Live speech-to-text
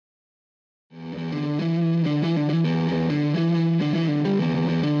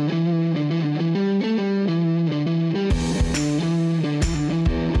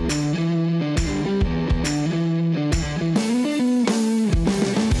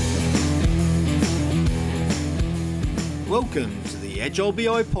Welcome to the Agile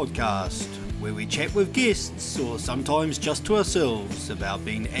BI podcast, where we chat with guests, or sometimes just to ourselves, about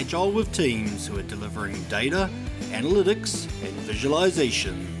being agile with teams who are delivering data, analytics, and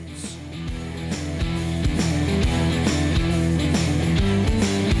visualizations.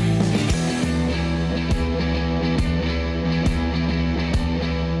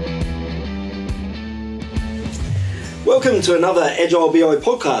 Welcome to another Agile BI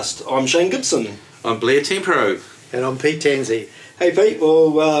podcast. I'm Shane Gibson. I'm Blair Tempero. And I'm Pete Tansey. Hey Pete,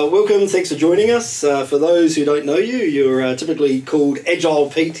 well welcome, thanks for joining us. For those who don't know you, you're typically called Agile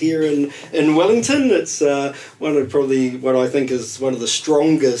Pete here in Wellington. It's one of probably what I think is one of the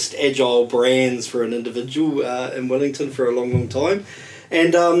strongest Agile brands for an individual in Wellington for a long time.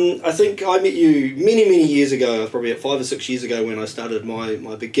 And I think I met you many years ago, probably 5 or 6 years ago, when I started my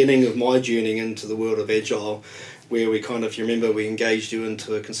beginning of my journey into the world of Agile, where we kind of, if you remember, we engaged you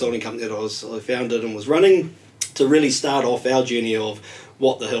into a consulting company that I founded and was running, to really start off our journey of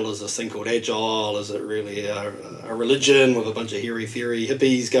what the hell is this thing called Agile? Is it really a religion with a bunch of hairy-fairy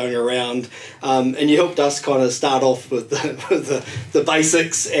hippies going around? And you helped us kind of start off with the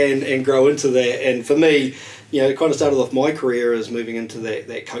basics and grow into that. And for me, you know, it kind of started off my career as moving into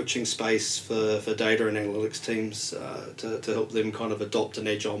that coaching space for data and analytics teams to help them kind of adopt an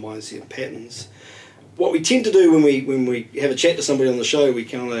Agile mindset and patterns. What we tend to do when we have a chat to somebody on the show, we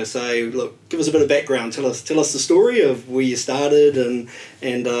kind of say, look, give us a bit of background, tell us the story of where you started and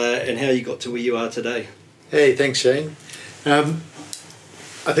how you got to where you are today. Hey, thanks Shane. I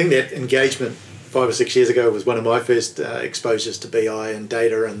think that engagement 5 or 6 years ago was one of my first exposures to BI and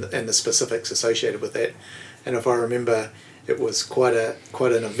data and the specifics associated with that. And if I remember, it was quite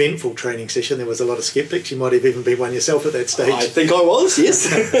an eventful training session. There was a lot of skeptics. You might have even been one yourself at that stage. I think I was, yes.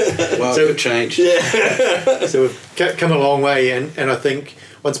 Well, so, changed. Yeah. So we've come a long way, and I think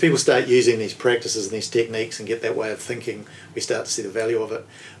once people start using these practices and these techniques and get that way of thinking, we start to see the value of it.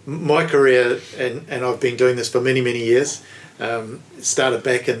 My career, and I've been doing this for many years, started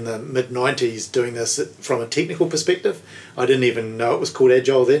back in the mid-90s doing this from a technical perspective. I didn't even know it was called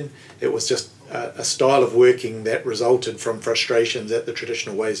Agile then. It was just a style of working that resulted from frustrations at the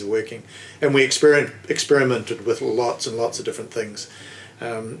traditional ways of working. And we experimented with lots and lots of different things.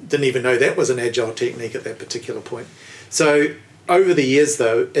 Didn't even know that was an Agile technique at that particular point. So over the years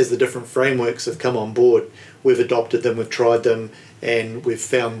though, as the different frameworks have come on board, we've adopted them, we've tried them, and we've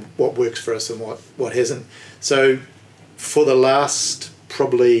found what works for us and what hasn't. So for the last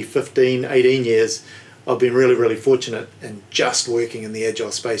probably 15, 18 years, I've been really fortunate in just working in the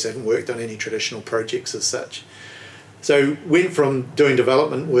Agile space. I haven't worked on any traditional projects as such. So went from doing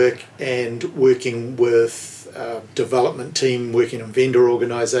development work and working with development team, working in vendor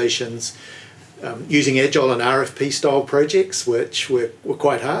organisations, using Agile and RFP style projects, which were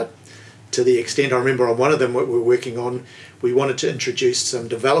quite hard, to the extent I remember on one of them what we were working on, we wanted to introduce some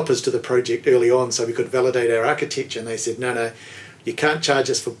developers to the project early on so we could validate our architecture, and they said, no, you can't charge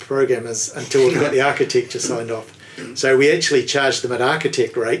us for programmers until we've got the architecture signed off. So we actually charged them at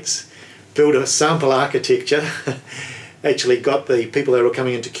architect rates, built a sample architecture, actually got the people that were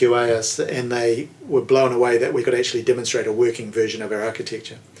coming into QA us, and they were blown away that we could actually demonstrate a working version of our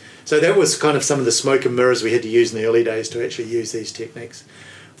architecture. So that was kind of some of the smoke and mirrors we had to use in the early days to actually use these techniques.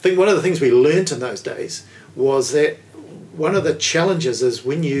 I think one of the things we learnt in those days was that one of the challenges is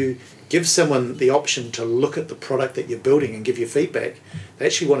when you give someone the option to look at the product that you're building and give you feedback, they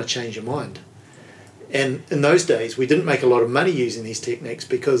actually want to change your mind. And in those days, we didn't make a lot of money using these techniques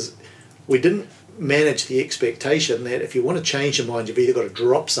because we didn't manage the expectation that if you want to change your mind, you've either got to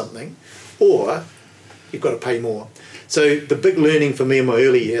drop something or you've got to pay more. So the big learning for me in my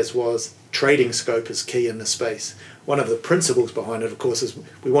early years was trading scope is key in this space. One of the principles behind it, of course, is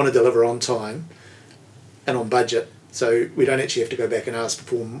we want to deliver on time and on budget. So we don't actually have to go back and ask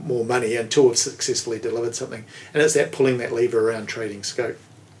for more money until we've successfully delivered something. And it's that pulling that lever around trading scope.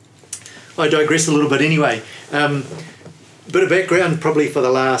 I digress a little bit anyway. Bit of background, probably for the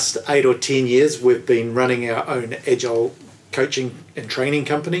last 8 or 10 years, we've been running our own Agile coaching and training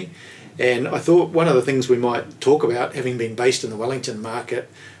company. And I thought one of the things we might talk about, having been based in the Wellington market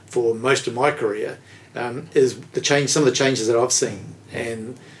for most of my career, is some of the changes that I've seen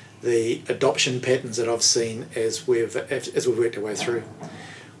and the adoption patterns that I've seen as we've worked our way through.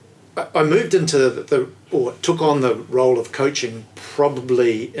 I moved into took on the role of coaching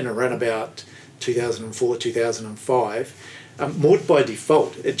probably in around about 2004, 2005, more by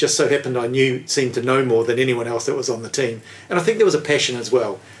default. It just so happened I seemed to know more than anyone else that was on the team. And I think there was a passion as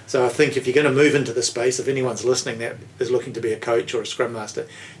well. So I think if you're going to move into the space, if anyone's listening that is looking to be a coach or a scrum master,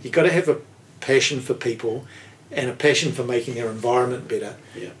 you've got to have a passion for people and a passion for making their environment better.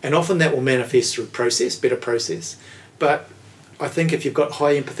 Yeah. And often that will manifest through better process. But I think if you've got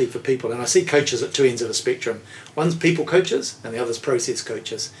high empathy for people, and I see coaches at two ends of a spectrum, one's people coaches and the other's process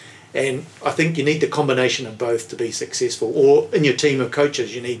coaches. And I think you need the combination of both to be successful, or in your team of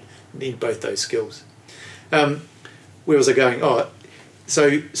coaches, you need both those skills. Where was I going?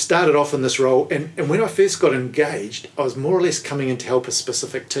 So started off in this role, and when I first got engaged, I was more or less coming in to help a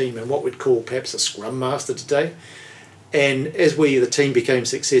specific team and what we'd call perhaps a scrum master today. And as the team became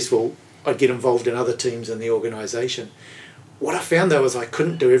successful, I'd get involved in other teams in the organisation. What I found though was I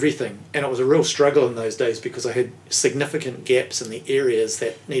couldn't do everything, and it was a real struggle in those days because I had significant gaps in the areas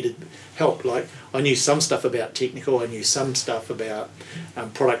that needed help. Like I knew some stuff about technical, I knew some stuff about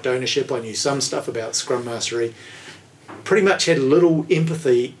product ownership, I knew some stuff about Scrum Mastery. Pretty much had little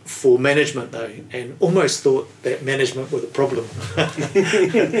empathy for management though, and almost thought that management were the problem.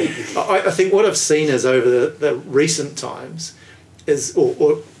 I think what I've seen is over the recent times is,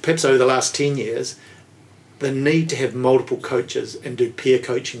 or perhaps over the last 10 years, the need to have multiple coaches and do peer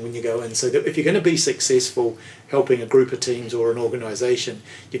coaching when you go in, so that if you're going to be successful helping a group of teams or an organisation,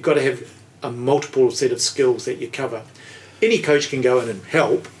 you've got to have a multiple set of skills that you cover. Any coach can go in and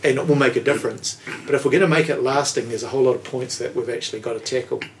help and it will make a difference, but if we're going to make it lasting, there's a whole lot of points that we've actually got to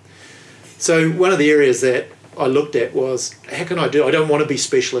tackle. So one of the areas that I looked at was, how can I don't want to be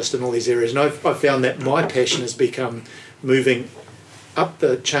specialist in all these areas, and I've found that my passion has become moving up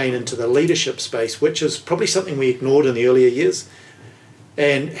the chain into the leadership space, which is probably something we ignored in the earlier years,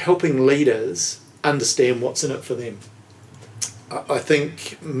 and helping leaders understand what's in it for them. I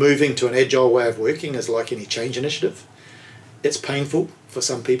think moving to an agile way of working is like any change initiative. It's painful for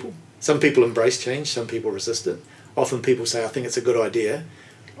some people. Some people embrace change, some people resist it. Often people say, I think it's a good idea.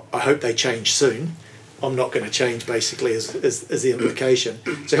 I hope they change soon. I'm not going to change, basically, is the implication.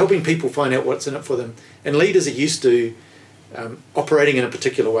 So helping people find out what's in it for them. And leaders are used to operating in a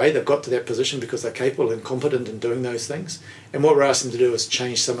particular way. They've got to that position because they're capable and competent in doing those things. And what we're asking them to do is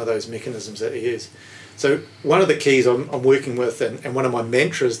change some of those mechanisms that they use. So one of the keys I'm working with, and one of my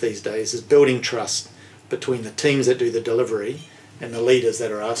mantras these days, is building trust between the teams that do the delivery and the leaders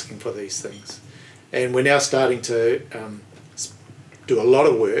that are asking for these things. And we're now starting to do a lot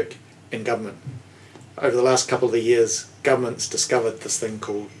of work in government. Over the last couple of years, government's discovered this thing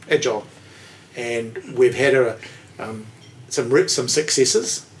called Agile, and we've had some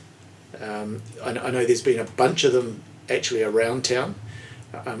successes. I know there's been a bunch of them actually around town.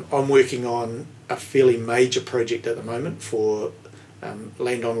 I'm working on a fairly major project at the moment for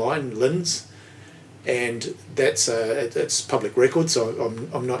Land Online, LINZ, and that's it's public record, so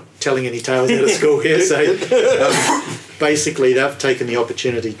I'm not telling any tales out of school here. So basically they've taken the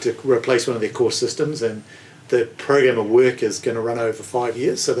opportunity to replace one of their core systems, and the program of work is going to run over 5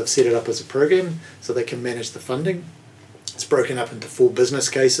 years, so they've set it up as a program so they can manage the funding. It's broken up into 4 business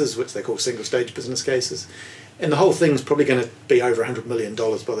cases, which they call single stage business cases, and the whole thing's probably going to be over $100 million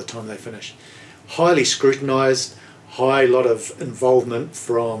by the time they finish. Highly scrutinised, high lot of involvement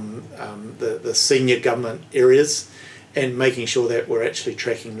from the senior government areas, and making sure that we're actually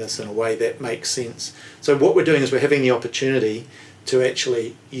tracking this in a way that makes sense. So what we're doing is we're having the opportunity to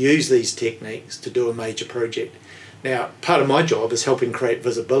actually use these techniques to do a major project. Now, part of my job is helping create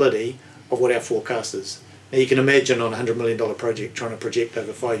visibility of what our forecast is. Now, you can imagine on a $100 million project, trying to project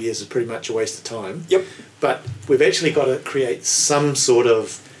over 5 years is pretty much a waste of time. Yep. But we've actually got to create some sort of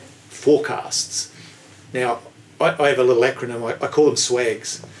forecasts. Now, I have a little acronym, I call them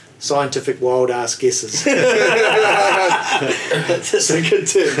SWAGs. Scientific wild ass guesses. That's a good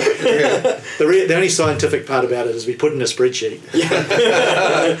term. Yeah. The only scientific part about it is we put in a spreadsheet.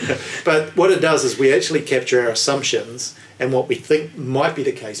 Yeah. But what it does is we actually capture our assumptions and what we think might be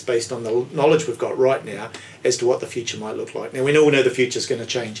the case based on the knowledge we've got right now as to what the future might look like. Now, we all know the future is going to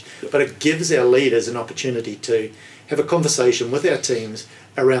change, but it gives our leaders an opportunity to have a conversation with our teams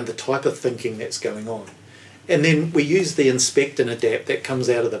around the type of thinking that's going on. And then we use the inspect and adapt that comes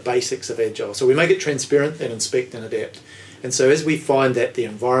out of the basics of Agile. So we make it transparent and inspect and adapt. And so as we find that the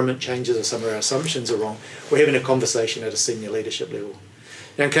environment changes or some of our assumptions are wrong, we're having a conversation at a senior leadership level.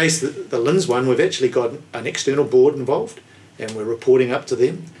 Now, in case the LINZ one, we've actually got an external board involved, and we're reporting up to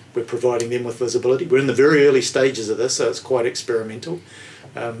them. We're providing them with visibility. We're in the very early stages of this, so it's quite experimental.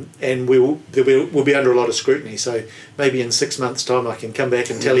 And we'll be under a lot of scrutiny. So maybe in 6 months' time I can come back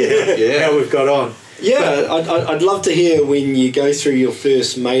and tell you how we've got on. Yeah, I'd love to hear when you go through your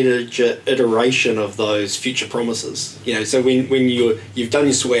first major iteration of those future promises. You know, so when you've done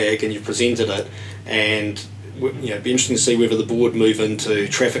your swag and you've presented it, and it'd be interesting to see whether the board move into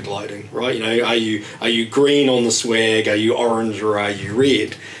traffic lighting, right? You know, are you green on the swag? Are you orange or are you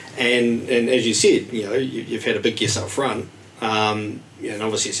red? And as you said, you've had a big guess up front. And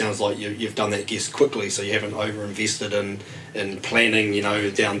obviously it sounds like you've done that guess quickly, so you haven't over-invested in planning,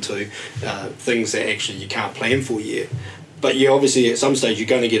 down to things that actually you can't plan for yet. But obviously at some stage you're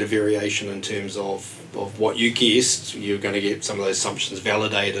going to get a variation in terms of what you guessed. You're going to get some of those assumptions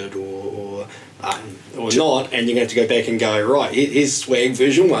validated or not, and you're going to have to go back and go, right, here's Swag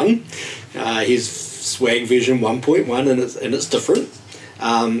version 1, here's Swag version 1.1, and it's different.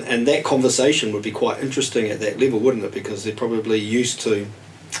 And that conversation would be quite interesting at that level, wouldn't it? Because they're probably used to,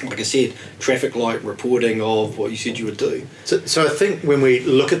 like I said, traffic light reporting of what you said you would do. So I think when we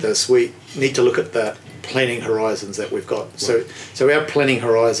look at this, we need to look at the planning horizons that we've got. Right. So our planning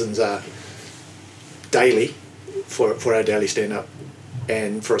horizons are daily for our daily stand-up,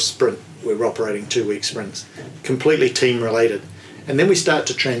 and for a sprint we're operating 2-week sprints, completely team related. And then we start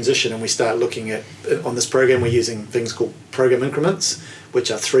to transition and we start looking at, on this program we're using things called program increments,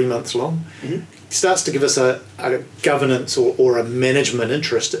 which are 3 months long. Mm-hmm. It starts to give us a governance or a management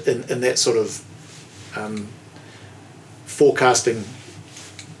interest in that sort of forecasting,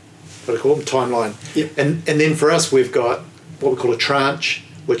 what do I call them, timeline. Yep. And then for us we've got what we call a tranche,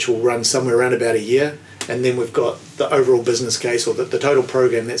 which will run somewhere around about a year. And then we've got the overall business case, or the total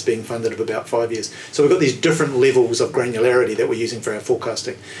program that's being funded, of about 5 years. So we've got these different levels of granularity that we're using for our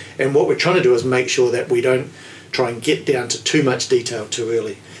forecasting. And what we're trying to do is make sure that we don't try and get down to too much detail too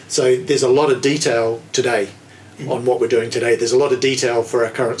early. So there's a lot of detail today on what we're doing today. There's a lot of detail for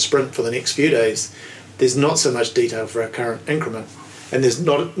our current sprint for the next few days. There's not so much detail for our current increment. And there's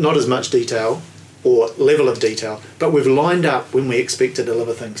not as much detail or level of detail, but we've lined up when we expect to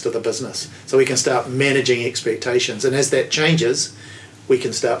deliver things to the business, so we can start managing expectations, and as that changes we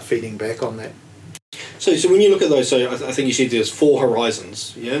can start feeding back on that. So when you look at those, so I think you said there's 4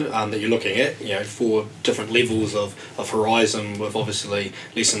 horizons, that you're looking at, 4 different levels of horizon, with obviously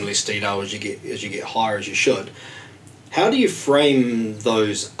less and less detail as you get higher, as you should. How do you frame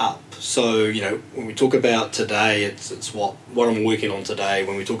those up? So, when we talk about today, it's what I'm working on today.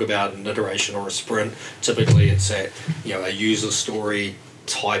 When we talk about an iteration or a sprint, typically it's at, a user story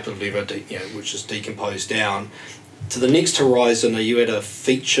type of lever, which is decomposed down. To the next horizon, are you at a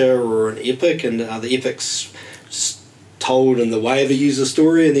feature or an epic, and are the epics told in the way of a user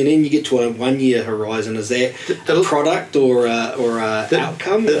story, and then you get to a 1 year horizon? Is that a product or a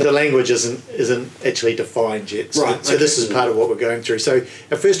outcome? The language isn't actually defined yet. So, right. So this is part of what we're going through. So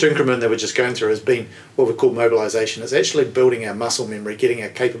our first increment that we're just going through has been what we call mobilization. It's actually building our muscle memory, getting our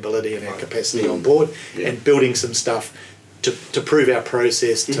capability and our capacity on board, and building some stuff to prove our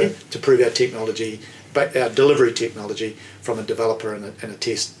process, to prove our technology, but our delivery technology from a developer and a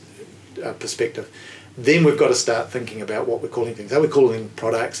test perspective. Then we've got to start thinking about what we're calling things. Are we calling them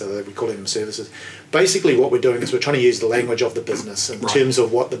products? Are we calling them services? Basically what we're doing is we're trying to use the language of the business in terms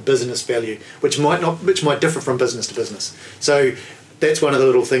of what the business value, which might differ from business to business. So that's one of the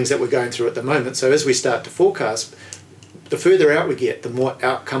little things that we're going through at the moment. So as we start to forecast, the further out we get, the more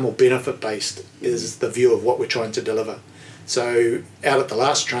outcome or benefit based is the view of what we're trying to deliver. So out at the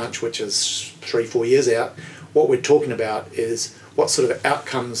last tranche, which is 3-4 years out, what we're talking about is what sort of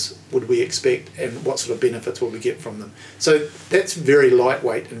outcomes would we expect and what sort of benefits will we get from them. So that's very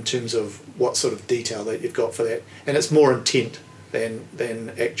lightweight in terms of what sort of detail that you've got for that, and it's more intent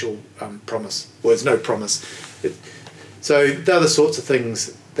than actual promise. Well, there's no promise. So they're the sorts of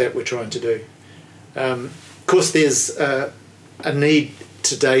things that we're trying to do. Of course, there's a need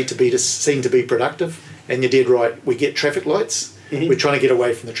today to be seen to be productive, and you're dead right. We get traffic lights. We're trying to get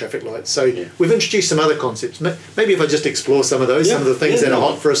away from the traffic lights. So we've introduced some other concepts. Maybe if I just explore some of those, some of the things that are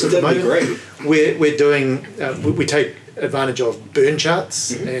hot for us at the moment. We're doing, we take advantage of burn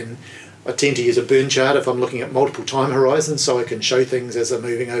charts, and I tend to use a burn chart if I'm looking at multiple time horizons, so I can show things as they're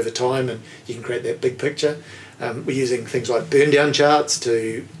moving over time, and you can create that big picture. We're using things like burn down charts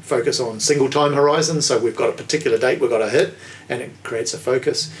to focus on single time horizons, so we've got a particular date we've got to hit and it creates a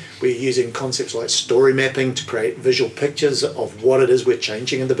focus. We're using concepts like story mapping to create visual pictures of what it is we're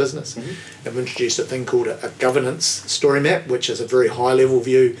changing in the business. And we've introduced a thing called a governance story map, which is a very high level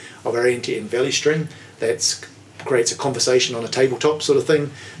view of our end-to-end value stream that creates a conversation on a tabletop sort of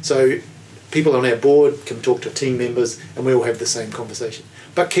thing. So people on our board can talk to team members and we all have the same conversation.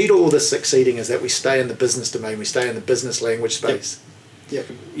 But key to all this succeeding is that we stay in the business domain, we stay in the business language space.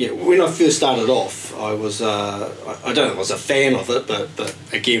 Yeah. When I first started off, I was I don't know, I was a fan of it, but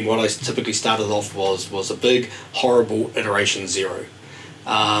again, what I typically started off was a big, horrible iteration 0.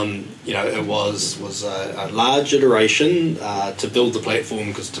 It was a large iteration to build the platform,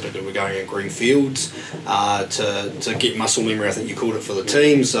 because typically we're going in green fields, to get muscle memory, I think you called it, for the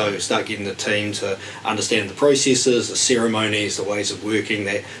team. So start getting the team to understand the processes, the ceremonies, the ways of working,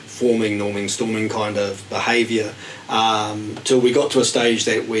 that forming, norming, storming kind of behaviour, till we got to a stage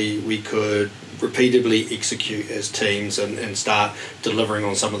that we could repeatedly execute as teams and start delivering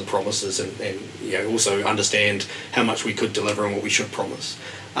on some of the promises, and also understand how much we could deliver and what we should promise.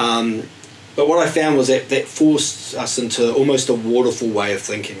 But what I found was that forced us into almost a waterfall way of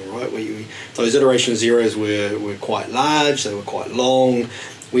thinking, right? Those iteration zeros were quite large, they were quite long.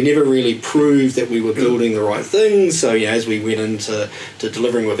 We never really proved that we were building the right things. So as we went into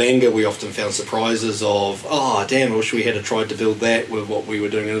delivering with anger, we often found surprises of, oh damn, I wish we had tried to build that with what we were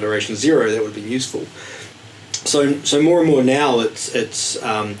doing in iteration 0. That would have been useful. So more and more now, it's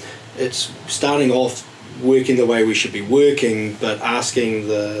starting off working the way we should be working, but asking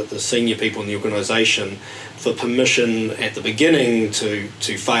the senior people in the organisation for permission at the beginning to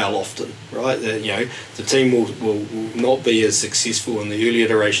fail often, right? The team will not be as successful in the early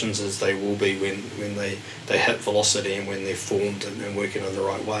iterations as they will be when they hit velocity and when they're formed and working in the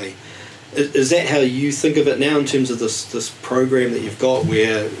right way. Is that how you think of it now in terms of this program that you've got,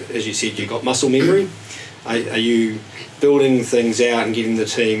 where, as you said, you've got muscle memory? Are you building things out and getting the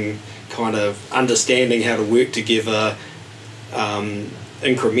team kind of understanding how to work together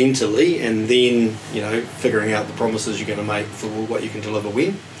incrementally, and then figuring out the promises you're going to make for what you can deliver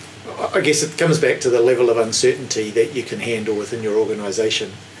when? I guess it comes back to the level of uncertainty that you can handle within your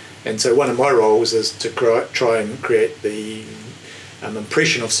organisation. And so one of my roles is to try and create the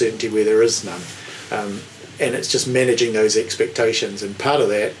impression of certainty where there is none. And it's just managing those expectations. And part of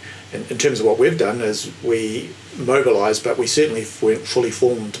that, in terms of what we've done, is we mobilised, but we certainly weren't fully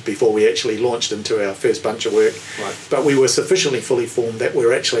formed before we actually launched into our first bunch of work. Right. But we were sufficiently fully formed that we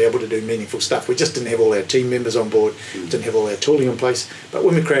were actually able to do meaningful stuff. We just didn't have all our team members on board, didn't have all our tooling in place. But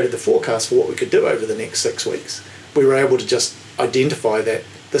when we created the forecast for what we could do over the next 6 weeks, we were able to just identify that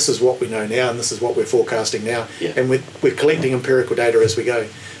this is what we know now and this is what we're forecasting now. Yeah. And we're collecting empirical data as we go.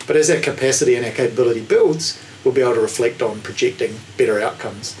 But as our capacity and our capability builds, we'll be able to reflect on projecting better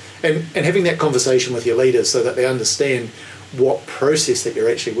outcomes. And having that conversation with your leaders so that they understand what process that you're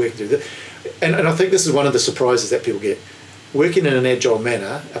actually working through. And I think this is one of the surprises that people get. Working in an agile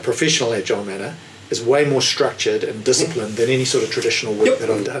manner, a professional agile manner, is way more structured and disciplined than any sort of traditional work that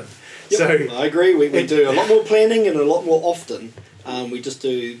I've done. Yep. So I agree. We do a lot more planning and a lot more often. We just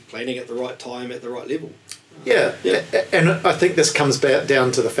do planning at the right time, at the right level. Yeah, and I think this comes back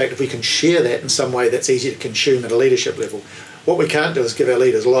down to the fact if we can share that in some way that's easy to consume at a leadership level. What we can't do is give our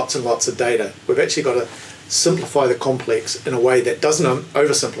leaders lots and lots of data. We've actually got to simplify the complex in a way that doesn't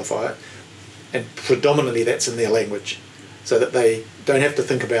oversimplify it, and predominantly that's in their language, so that they don't have to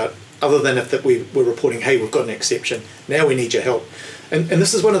think about, other than if that we're reporting, hey, we've got an exception, now we need your help. And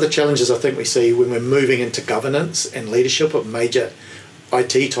this is one of the challenges I think we see when we're moving into governance and leadership of major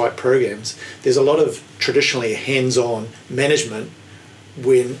IT type programs. There's a lot of traditionally hands-on management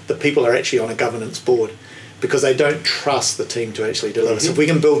when the people are actually on a governance board, because they don't trust the team to actually deliver. So if we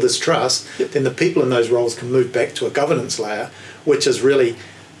can build this trust, then the people in those roles can move back to a governance layer, which is really,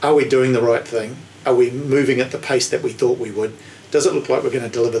 are we doing the right thing? Are we moving at the pace that we thought we would? Does it look like we're going to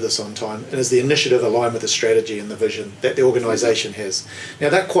deliver this on time? And is the initiative aligned with the strategy and the vision that the organisation has? Now,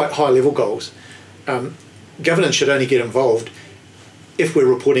 they're quite high-level goals. Governance should only get involved if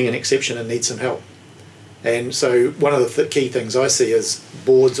we're reporting an exception and need some help. And so one of the key things I see is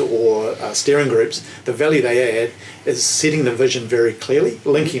boards or steering groups, the value they add is setting the vision very clearly,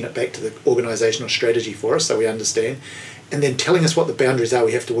 linking it back to the organisational strategy for us so we understand, and then telling us what the boundaries are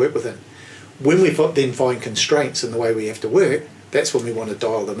we have to work within. When we then find constraints in the way we have to work, that's when we want to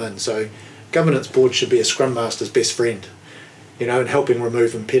dial them in. So governance board should be a Scrum Master's best friend, and helping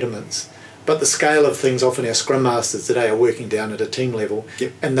remove impediments. But the scale of things, often our Scrum Masters today are working down at a team level.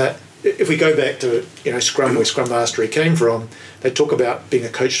 Yep. And that if we go back to Scrum, where Scrum Mastery came from, they talk about being a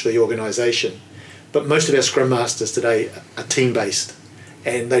coach for the organisation. But most of our Scrum Masters today are team-based,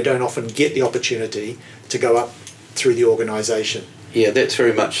 and they don't often get the opportunity to go up through the organisation. Yeah, that's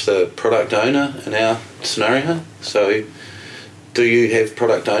very much the product owner in our scenario. So do you have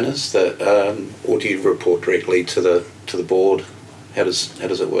product owners that, or do you report directly to the board? How does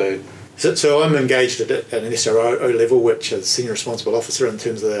it work? So I'm engaged at an SRO level, which is Senior Responsible Officer, in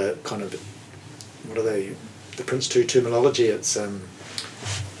terms of the kind of, the Prince 2 terminology. It's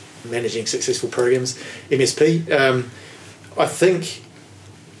Managing Successful Programs, MSP. I think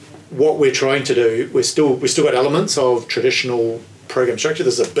what we're trying to do, we've still got elements of traditional program structure.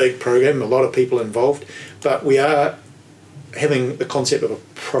 This is a big program, a lot of people involved, but we are having the concept of a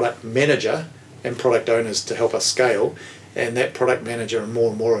product manager and product owners to help us scale, and that product manager and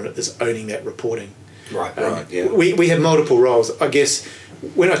more is owning that reporting. Right. Yeah. We have multiple roles. I guess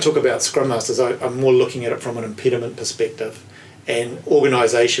when I talk about Scrum Masters, I'm more looking at it from an impediment perspective and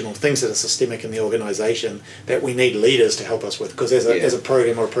organisational things that are systemic in the organisation that we need leaders to help us with, because as a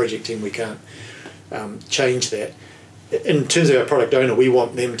program or a project team, we can't change that. In terms of our product owner, we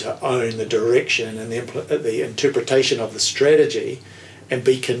want them to own the direction and the interpretation of the strategy and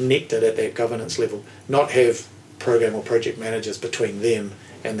be connected at that governance level, not have program or project managers between them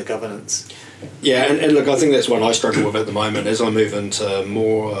and the governance. Yeah, and look, I think that's one I struggle with at the moment as I move into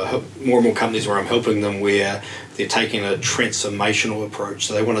more and more companies where I'm helping them, where they're taking a transformational approach.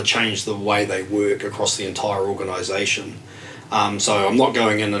 So they want to change the way they work across the entire organisation. So I'm not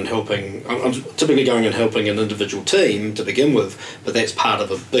going in and helping, I'm typically going and helping an individual team to begin with, but that's part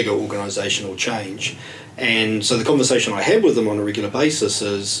of a bigger organisational change. And so the conversation I have with them on a regular basis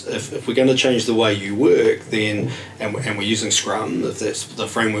is, if we're going to change the way you work, then, and we're using Scrum, if that's the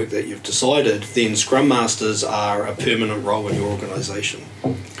framework that you've decided, then Scrum Masters are a permanent role in your organisation.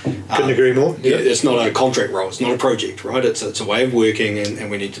 Couldn't agree more. Yeah. It's not a contract role, it's not a project, right? It's a way of working, and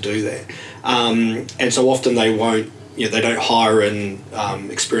we need to do that. And so often they won't, they don't hire in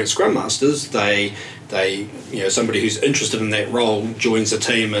experienced Scrum Masters. They somebody who's interested in that role joins the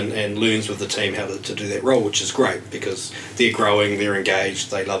team and learns with the team how to do that role, which is great because they're growing, they're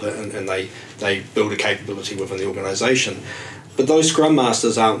engaged, they love it, and they build a capability within the organisation. But those Scrum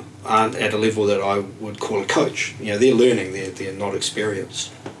Masters aren't at a level that I would call a coach. They're learning, they're not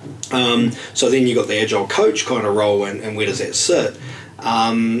experienced. So then you've got the Agile coach kind of role, and where does that sit?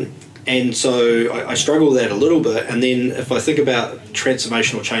 And so I struggle with that a little bit. And then if I think about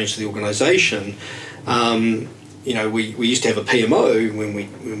transformational change to the organisation, we used to have a PMO when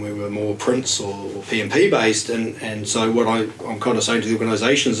we were more Prince or PMP based, and so what I'm kind of saying to the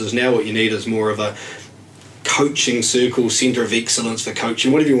organisations is now what you need is more of a coaching circle, centre of excellence for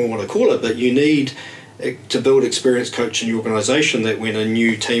coaching, whatever you want to call it, but you need to build experienced coach in your organisation that when a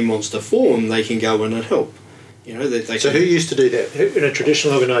new team wants to form, they can go in and help. So who used to do that? In a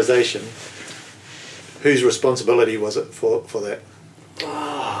traditional organisation, whose responsibility was it for that?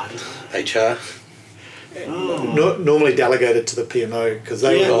 HR. Normally delegated to the PMO because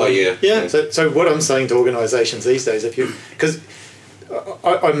they. Yeah. So what I'm saying to organisations these days, because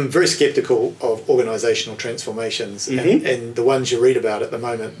I'm very sceptical of organisational transformations, and the ones you read about at the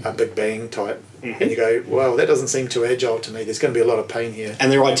moment are Big Bang type, and you go, well, that doesn't seem too agile to me. There's going to be a lot of pain here.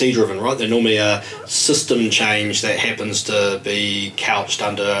 And they're IT driven, right? They're normally a system change that happens to be couched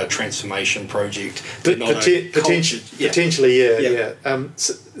under a transformation project. Potentially, yeah.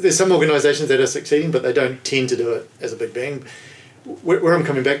 So there's some organisations that are succeeding, but they don't tend to do it as a Big Bang. Where I'm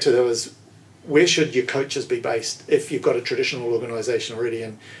coming back to though is, where should your coaches be based if you've got a traditional organisation already?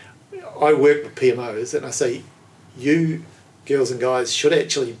 And I work with PMOs and I say, you girls and guys should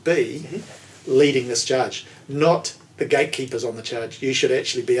actually be leading this charge, not the gatekeepers on the charge. You should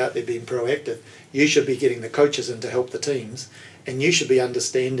actually be out there being proactive. You should be getting the coaches in to help the teams, and you should be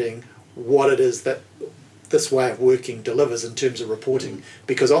understanding what it is that this way of working delivers in terms of reporting,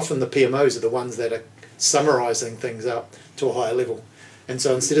 because often the PMOs are the ones that are summarising things up to a higher level. And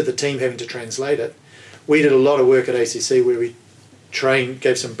so instead of the team having to translate it, we did a lot of work at ACC where we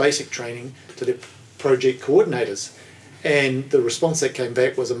gave some basic training to the project coordinators. And the response that came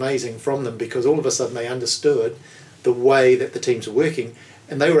back was amazing from them, because all of a sudden they understood the way that the teams are working,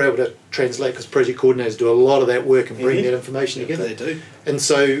 and they were able to translate, because project coordinators do a lot of that work and bring that information together. They do. And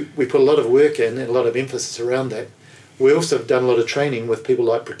so we put a lot of work in and a lot of emphasis around that. We also have done a lot of training with people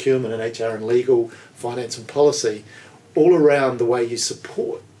like procurement and HR and legal, finance and policy, all around the way you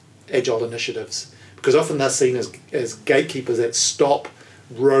support agile initiatives, because often they're seen as gatekeepers that stop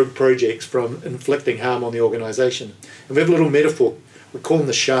rogue projects from inflicting harm on the organisation. And we have a little metaphor. We call them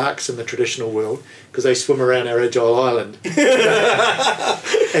the sharks in the traditional world because they swim around our agile island. and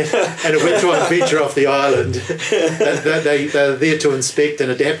if we're trying to venture off the island, they're there to inspect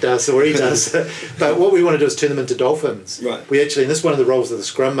and adapt us or eat us. But what we want to do is turn them into dolphins. Right. We actually, and this is one of the roles of the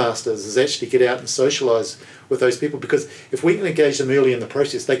Scrum Masters, is actually get out and socialise with those people, because if we can engage them early in the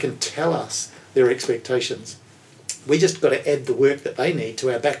process, they can tell us their expectations. We just got to add the work that they need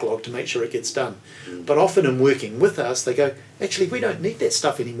to our backlog to make sure it gets done. But often in working with us, they go, actually, we don't need that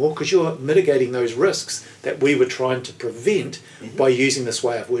stuff anymore because you're mitigating those risks that we were trying to prevent by using this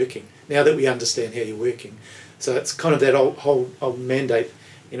way of working, now that we understand how you're working. So it's kind of that whole mandate,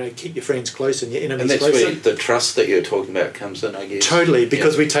 keep your friends close and your enemies closer. And that's where the trust that you're talking about comes in, I guess. Totally,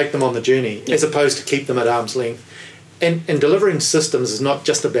 because we take them on the journey as opposed to keep them at arm's length. And delivering systems is not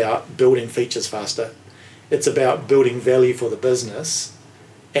just about building features faster. It's about building value for the business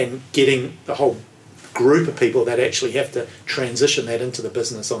and getting the whole group of people that actually have to transition that into the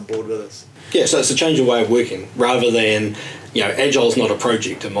business on board with us. Yeah, so it's a change of way of working rather than, Agile's not a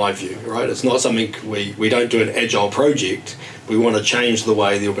project in my view, right? It's not something we don't do an Agile project. We want to change the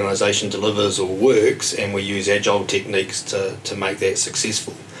way the organisation delivers or works, and we use Agile techniques to make that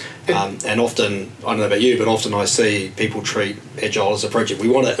successful. And often, I don't know about you, but often I see people treat Agile as a project. We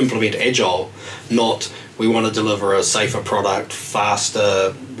want to implement Agile, not we want to deliver a safer product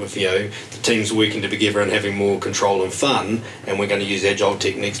faster with the teams working together and having more control and fun, and we're going to use Agile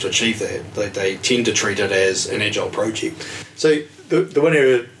techniques to achieve that. They tend to treat it as an Agile project. So the one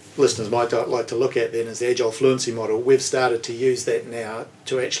area listeners might like to look at then is the Agile Fluency model. We've started to use that now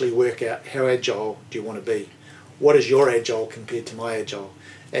to actually work out how Agile do you want to be. What is your Agile compared to my Agile?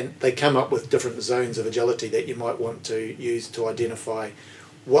 And they come up with different zones of agility that you might want to use to identify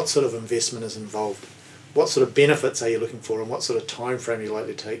what sort of investment is involved, what sort of benefits are you looking for, and what sort of time frame you're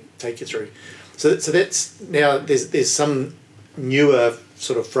likely to take you through. So that's now there's some newer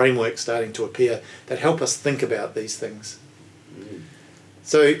sort of frameworks starting to appear that help us think about these things.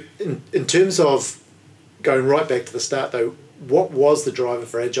 So in terms of going right back to the start though, what was the driver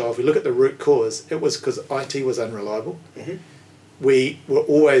for Agile? If we look at the root cause, it was because IT was unreliable. Mm-hmm. We were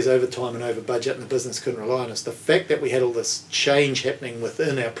always over time and over budget, and the business couldn't rely on us. The fact that we had all this change happening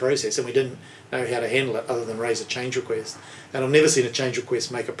within our process and we didn't know how to handle it other than raise a change request. And I've never seen a change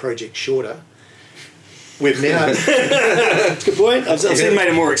request make a project shorter. We've now... That's a good point. I've seen it made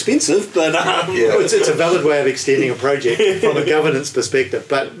it more expensive, but... It's a valid way of extending a project from a governance perspective,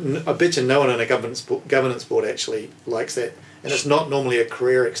 but I bet you no one on a governance board actually likes that. And it's not normally a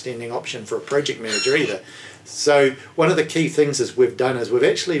career extending option for a project manager either. So one of the key things we've done is we've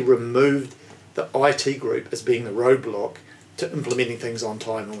actually removed the IT group as being the roadblock to implementing things on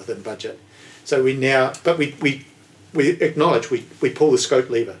time and within budget. So we now, but we acknowledge we pull the scope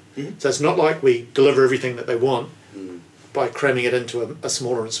lever. Mm-hmm. So it's not like we deliver everything that they want by cramming it into a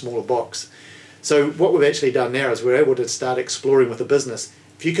smaller and smaller box. So what we've actually done now is we're able to start exploring with the business.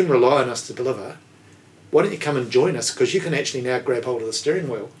 If you can rely on us to deliver, why don't you come and join us? Because you can actually now grab hold of the steering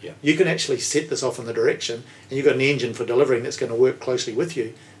wheel. Yeah. You can actually set this off in the direction, and you've got an engine for delivering that's going to work closely with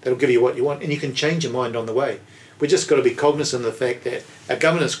you, that'll give you what you want, and you can change your mind on the way. We've just got to be cognizant of the fact that our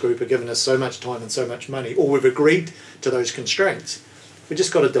governance group are giving us so much time and so much money, or we've agreed to those constraints. We've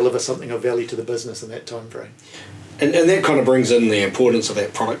just got to deliver something of value to the business in that time frame. And that kind of brings in the importance of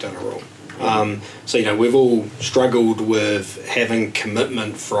that product owner role. So we've all struggled with having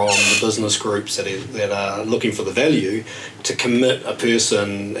commitment from the business groups that are looking for the value to commit a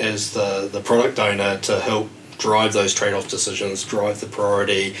person as the product owner to help drive those trade-off decisions, drive the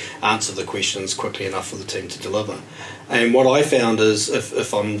priority, answer the questions quickly enough for the team to deliver. And what I found is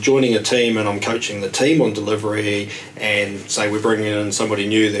if I'm joining a team and I'm coaching the team on delivery, and say we're bringing in somebody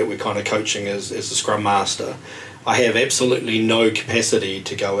new that we're kind of coaching as a Scrum Master, I have absolutely no capacity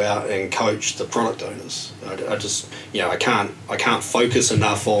to go out and coach the product owners. I just, I can't focus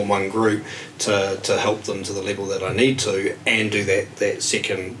enough on one group to help them to the level that I need to, and do that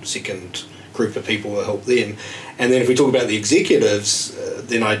second group of people will help them. And then if we talk about the executives,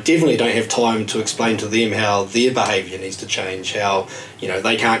 then I definitely don't have time to explain to them how their behaviour needs to change, how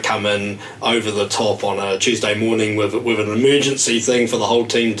they can't come in over the top on a Tuesday morning with an emergency thing for the whole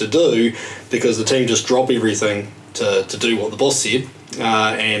team to do, because the team just drop everything to do what the boss said,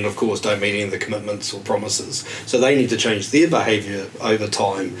 and of course don't meet any of the commitments or promises. So they need to change their behaviour over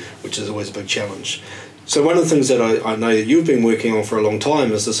time, which is always a big challenge. So one of the things that I know that you've been working on for a long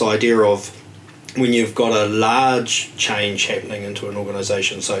time is this idea of when you've got a large change happening into an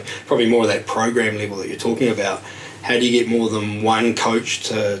organisation, so probably more of that program level that you're talking about, how do you get more than one coach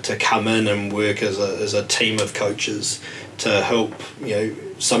to come in and work as a team of coaches to help,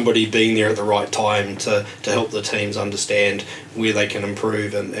 somebody being there at the right time to help the teams understand where they can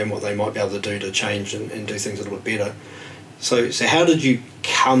improve and what they might be able to do to change and do things a little bit better. So how did you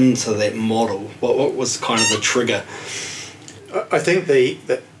come to that model? What was kind of the trigger? I think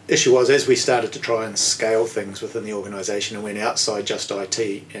the issue was, as we started to try and scale things within the organisation and went outside just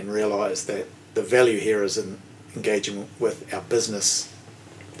IT and realised that the value here is in engaging with our business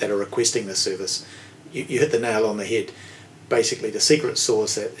that are requesting this service, you hit the nail on the head. Basically, the secret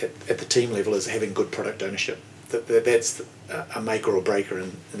sauce at the team level is having good product ownership. That's a maker or breaker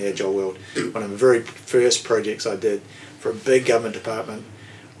in the Agile world. One of the very first projects I did for a big government department,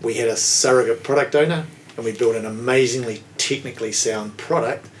 we had a surrogate product owner, and we built an amazingly technically sound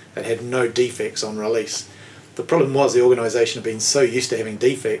product that had no defects on release. The problem was the organisation had been so used to having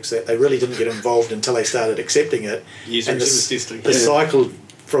defects that they really didn't get involved until they started accepting it. User acceptance testing. The cycle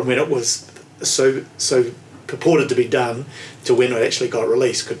from when it was so purported to be done to when it actually got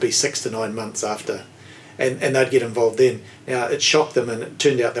released could be 6 to 9 months after. And they'd get involved then. Now, it shocked them, and it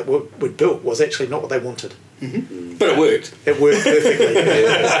turned out that what we'd built was actually not what they wanted. Mm-hmm. But it worked. It worked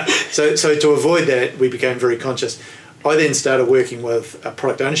perfectly. So to avoid that, we became very conscious. I then started working with a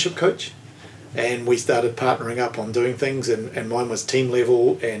product ownership coach, and we started partnering up on doing things, and mine was team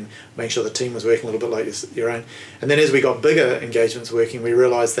level and making sure the team was working a little bit like your own. And then as we got bigger engagements working, we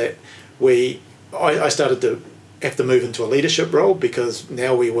realised that I started to have to move into a leadership role, because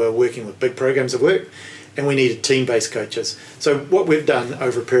now we were working with big programs of work, and we needed team-based coaches. So what we've done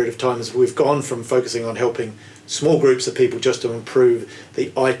over a period of time is we've gone from focusing on helping small groups of people just to improve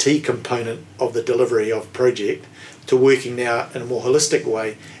the IT component of the delivery of a project, to working now in a more holistic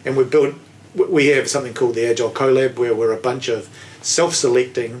way. And we have something called the Agile Collab, where we're a bunch of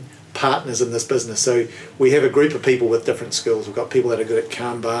self-selecting partners in this business. So we have a group of people with different skills. We've got people that are good at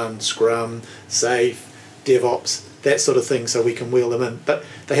Kanban, Scrum, SAFe, DevOps, that sort of thing, so we can wheel them in. But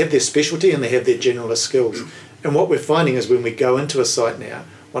they have their specialty and they have their generalist skills. And what we're finding is when we go into a site now,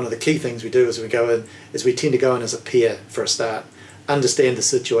 one of the key things we do is we tend to go in as a peer for a start, understand the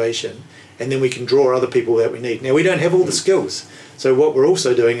situation, and then we can draw other people that we need. Now, we don't have all the skills. So what we're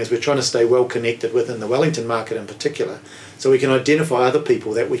also doing is we're trying to stay well connected within the Wellington market in particular, so we can identify other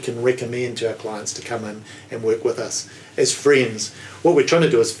people that we can recommend to our clients to come in and work with us as friends. What we're trying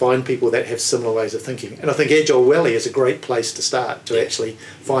to do is find people that have similar ways of thinking. And I think Agile Valley is a great place to start to actually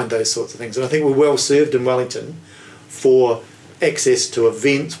find those sorts of things. And I think we're well served in Wellington for access to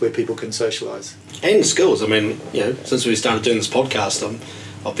events where people can socialise. And skills. I mean, since we started doing this podcast,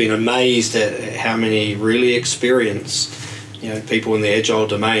 I've been amazed at how many really experienced people in the agile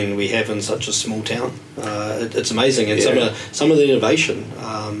domain we have in such a small town. It's amazing, and some of the innovation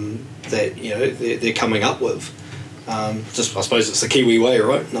that they're coming up with. Just I suppose it's the Kiwi way,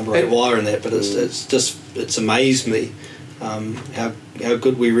 right? Number 8 wire and that, but it's amazed me how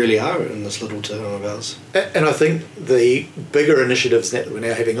good we really are in this little town of ours. And I think the bigger initiatives that we're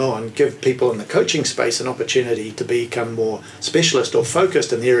now having on give people in the coaching space an opportunity to become more specialist or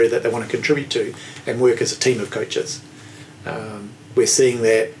focused in the area that they want to contribute to and work as a team of coaches. We're seeing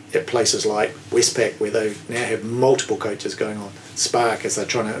that at places like Westpac, where they now have multiple coaches going on. Spark, as they're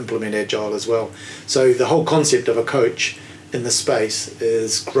trying to implement Agile as well. So the whole concept of a coach in this space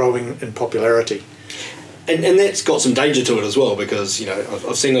is growing in popularity. And that's got some danger to it as well, because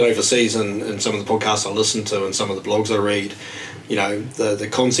I've seen it overseas in some of the podcasts I listen to and some of the blogs I read. The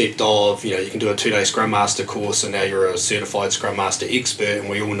concept of you can do a 2-day Scrum Master course and now you're a certified Scrum Master expert, and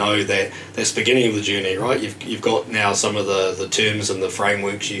we all know that that's the beginning of the journey, right? You've got now some of the terms and the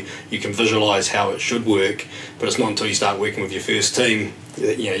frameworks, you can visualise how it should work, but it's not until you start working with your first team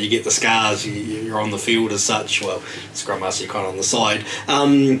that you get the scars, you're on the field as such. Well, Scrum Master, you're kind of on the side,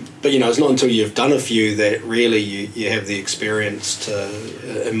 but it's not until you've done a few that really you have the experience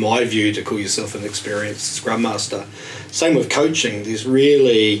to, in my view, to call yourself an experienced Scrum Master. Same with coaching. There's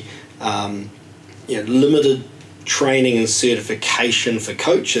really limited training and certification for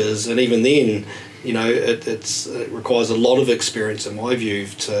coaches, and even then, it requires a lot of experience, in my view,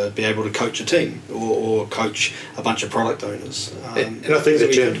 to be able to coach a team or coach a bunch of product owners. And I think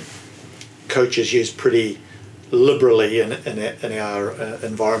the term coach is used pretty liberally in our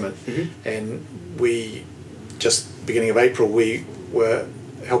environment. Mm-hmm. And we, just beginning of April, we were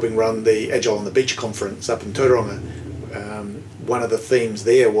helping run the Agile on the Beach conference up in Tauranga. One of the themes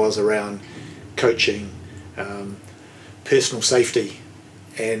there was around coaching, personal safety,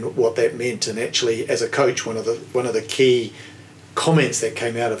 and what that meant. And actually, as a coach, one of the key comments that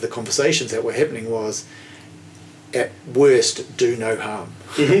came out of the conversations that were happening was, at worst, do no harm.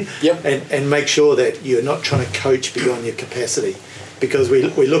 Mm-hmm. Yep. And make sure that you're not trying to coach beyond your capacity. Because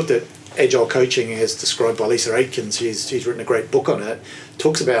we looked at Agile coaching as described by Lisa Aitken. She's written a great book on it.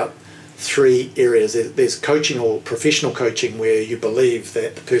 Talks about 3 areas. There's coaching or professional coaching, where you believe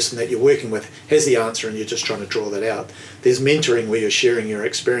that the person that you're working with has the answer and you're just trying to draw that out. There's mentoring, where you're sharing your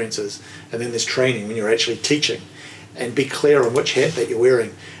experiences. And then there's training, when you're actually teaching. And be clear on which hat that you're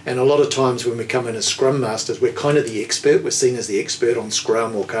wearing. And a lot of times when we come in as Scrum Masters, we're kind of the expert. We're seen as the expert on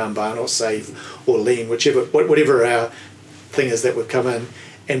Scrum or Kanban or SAFe or Lean, whatever our thing is that we've come in.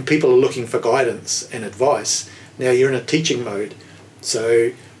 And people are looking for guidance and advice. Now you're in a teaching mode.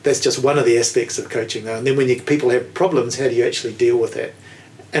 So that's just one of the aspects of coaching, though. And then when people have problems, how do you actually deal with that?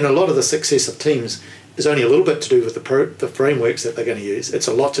 And a lot of the success of teams is only a little bit to do with the frameworks that they're going to use. It's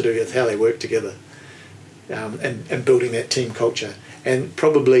a lot to do with how they work together, and building that team culture. And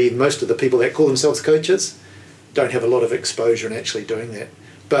probably most of the people that call themselves coaches don't have a lot of exposure in actually doing that.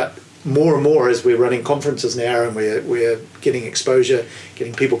 But more and more as we're running conferences now and we're getting exposure,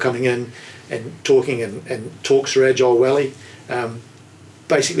 getting people coming in and talking and talks through Agile Valley,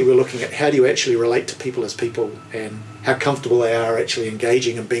 basically we're looking at how do you actually relate to people as people and how comfortable they are actually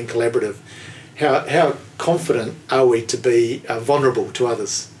engaging and being collaborative. How confident are we to be vulnerable to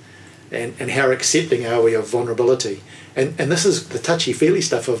others, and how accepting are we of vulnerability? And this is the touchy-feely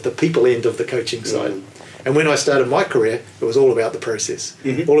stuff of the people end of the coaching side. And when I started my career, it was all about the process,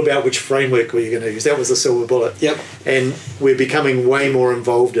 all about which framework were you going to use. That was the silver bullet. Yep. And we're becoming way more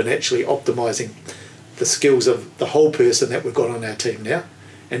involved in actually optimising the skills of the whole person that we've got on our team now,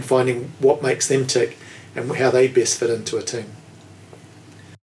 and finding what makes them tick and how they best fit into a team.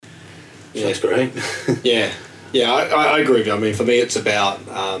 Yeah, that's great. Yeah, I agree with you. I mean, for me, it's about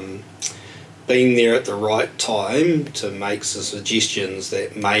being there at the right time to make some suggestions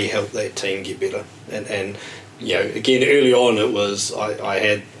that may help that team get better. And you know, again, early on, it was I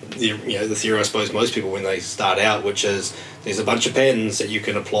had the theory I suppose most people when they start out, which is there's a bunch of patterns that you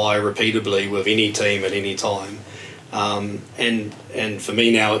can apply repeatably with any team at any time. And for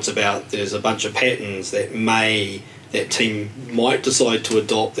me now, it's about there's a bunch of patterns that team might decide to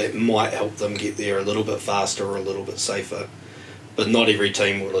adopt that might help them get there a little bit faster or a little bit safer. But not every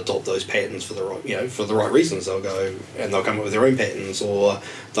team will adopt those patterns for the right reasons. They'll go and they'll come up with their own patterns, or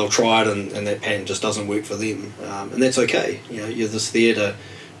they'll try it and that pattern just doesn't work for them, and that's okay. You know, you're just there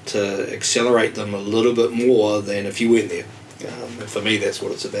to accelerate them a little bit more than if you weren't there. And for me, that's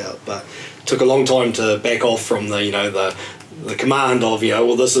what it's about. But it took a long time to back off from the command of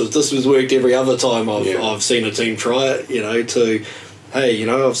this has worked every other time I've seen a team try it. To hey,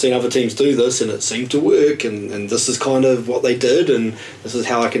 I've seen other teams do this and it seemed to work, and this is kind of what they did, and this is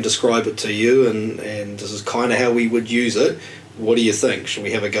how I can describe it to you, and this is kind of how we would use it. What do you think? Should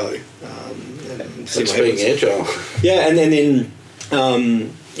we have a go? And see what happens. Being agile. Yeah, and then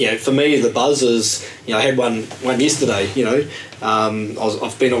for me, the buzz is, I had one yesterday,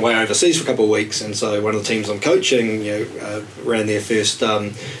 I've been away overseas for a couple of weeks, and so one of the teams I'm coaching, ran their first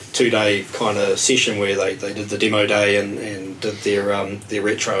 2-day kind of session where they did the demo day and did their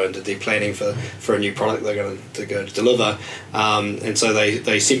retro and did their planning for a new product they're going to go to deliver. And so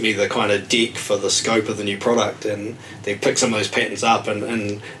they sent me the kind of deck for the scope of the new product, and they picked some of those patterns up,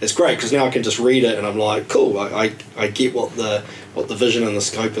 and it's great because now I can just read it and I'm like, cool, I get what the vision and the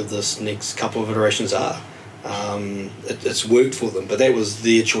scope of this next couple of iterations are. It's worked for them, but that was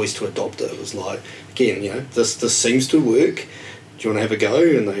their choice to adopt it. It was like, again, this seems to work. Do you want to have a go?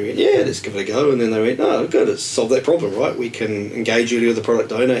 And they went, yeah, let's give it a go. And then they went, no, good, it's solved that problem, right? We can engage earlier with the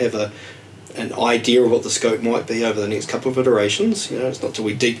product owner, have an idea of what the scope might be over the next couple of iterations. It's not till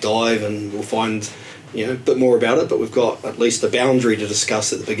we deep dive and we'll find a bit more about it, but we've got at least a boundary to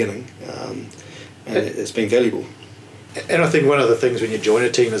discuss at the beginning, and it's been valuable. And I think one of the things when you join a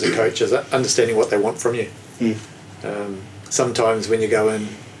team as a coach is understanding what they want from you. Sometimes when you go in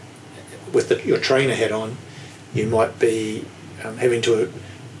with your trainer hat on, you might be having to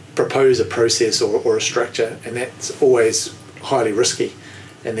propose a process or a structure, and that's always highly risky,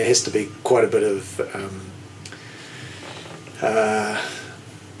 and there has to be quite a bit of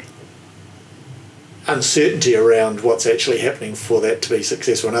uncertainty around what's actually happening for that to be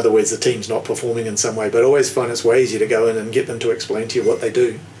successful. In other words, the team's not performing in some way, but I always find it's way easier to go in and get them to explain to you what they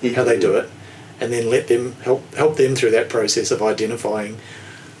do, how they do it, and then let them help them through that process of identifying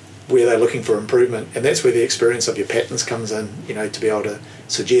where they're looking for improvement. And that's where the experience of your patterns comes in, to be able to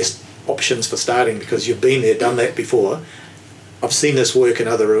suggest options for starting, because you've been there, done that before. I've seen this work in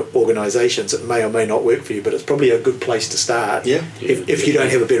other organisations. It may or may not work for you, but it's probably a good place to start. If you don't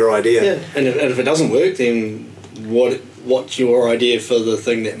have a better idea. Yeah, and if it doesn't work, then what's your idea for the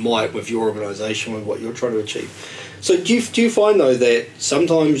thing that might with your organisation, with what you're trying to achieve? So do you find though that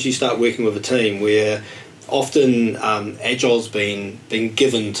sometimes you start working with a team where often Agile's been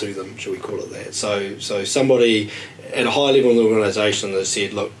given to them, shall we call it that? So somebody at a high level in the organisation has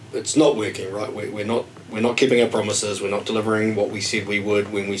said, look, it's not working, right? We're not keeping our promises. We're not delivering what we said we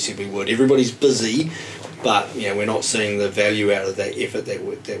would when we said we would. Everybody's busy, but we're not seeing the value out of that effort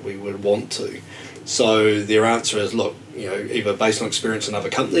that we would want to. So their answer is, look, either based on experience in other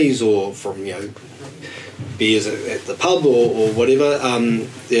companies or from beers at the pub or whatever,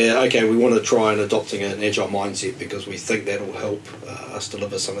 okay, we want to try and adopting an agile mindset because we think that will help us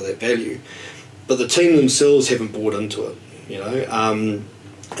deliver some of that value. But the team themselves haven't bought into it,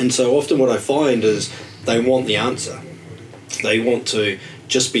 and so often what I find is they want the answer. They want to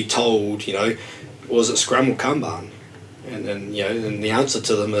just be told, was it Scrum or Kanban? And the answer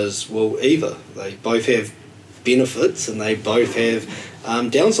to them is, well, either. They both have benefits and they both have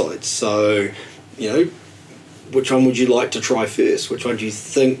downsides. So, which one would you like to try first? Which one do you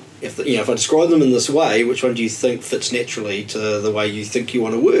think, if I describe them in this way, which one do you think fits naturally to the way you think you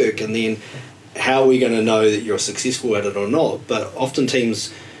want to work? And then how are we going to know that you're successful at it or not? But often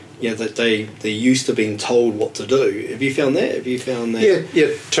teams, that they're used to being told what to do. Have you found that? Yeah,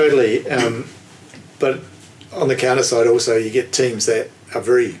 totally. But on the counter side also, you get teams that are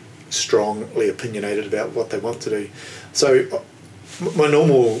very strongly opinionated about what they want to do. So my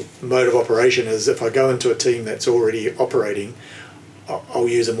normal mode of operation is, if I go into a team that's already operating, I'll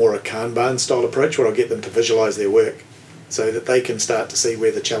use a more Kanban style approach where I'll get them to visualize their work so that they can start to see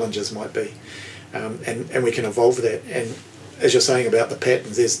where the challenges might be. And we can evolve that. And as you're saying about the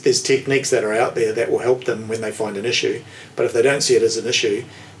patterns, there's techniques that are out there that will help them when they find an issue. But if they don't see it as an issue,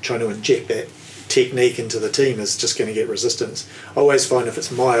 trying to inject that technique into the team is just going to get resistance. I always find if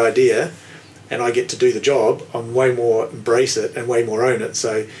it's my idea and I get to do the job, I'm way more embrace it and way more own it.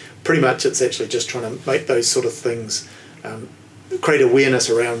 So pretty much it's actually just trying to make those sort of things, create awareness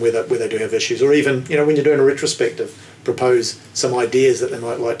around where they do have issues, or even, when you're doing a retrospective, propose some ideas that they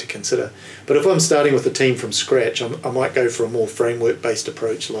might like to consider. But if I'm starting with a team from scratch, I might go for a more framework-based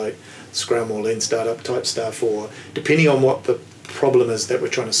approach like Scrum or Lean Startup type stuff, or depending on what the problem is that we're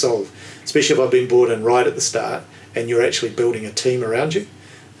trying to solve, especially if I've been brought in right at the start and you're actually building a team around you.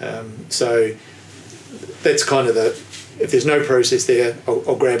 So that's kind of if there's no process there,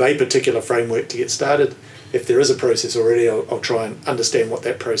 I'll grab a particular framework to get started. If there is a process already, I'll try and understand what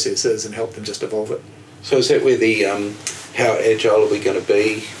that process is and help them just evolve it. So is that where the how agile are we going to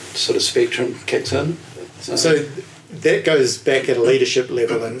be sort of spectrum kicks in? So that goes back at a leadership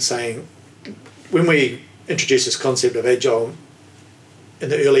level and saying, when we introduce this concept of agile, in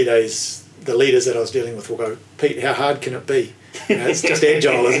the early days, the leaders that I was dealing with will go, Pete, how hard can it be? It's just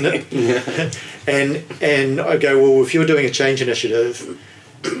agile, isn't it? Yeah. And I go, well, if you were doing a change initiative,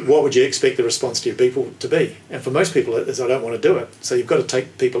 what would you expect the response to your people to be? And for most people, it is, I don't want to do it. So you've got to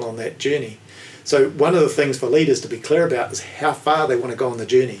take people on that journey. So one of the things for leaders to be clear about is how far they want to go on the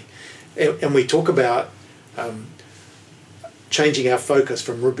journey. And we talk about changing our focus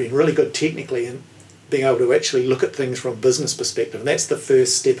from being really good technically and being able to actually look at things from a business perspective. And that's the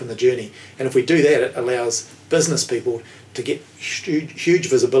first step in the journey. And if we do that, it allows business people to get huge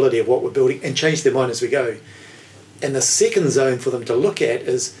visibility of what we're building and change their mind as we go. And the second zone for them to look at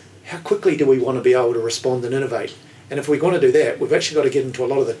is, how quickly do we want to be able to respond and innovate? And if we want to do that, we've actually got to get into a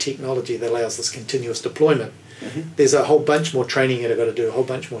lot of the technology that allows this continuous deployment. Mm-hmm. There's a whole bunch more training that I've got to do, a whole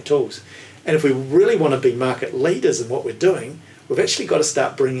bunch more tools. And if we really want to be market leaders in what we're doing, we've actually got to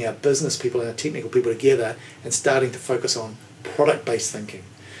start bringing our business people and our technical people together and starting to focus on product-based thinking.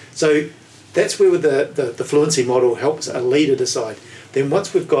 So that's where the fluency model helps a leader decide. Then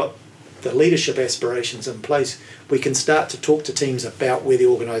once we've got the leadership aspirations in place, we can start to talk to teams about where the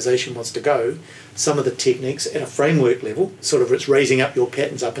organisation wants to go, some of the techniques at a framework level, sort of it's raising up your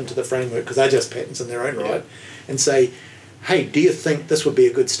patterns up into the framework, because they're just patterns in their own right, and say, hey, do you think this would be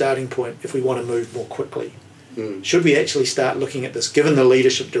a good starting point if we want to move more quickly? Should we actually start looking at this, given the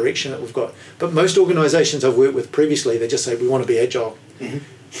leadership direction that we've got? But most organisations I've worked with previously, they just say, we want to be agile. Mm-hmm.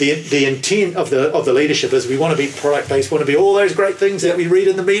 The intent of the leadership is we want to be product based, want to be all those great things that we read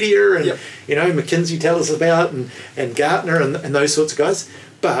in the media and McKinsey tells us about and Gartner and those sorts of guys.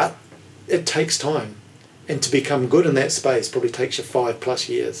 But it takes time, and to become good in that space probably takes you 5+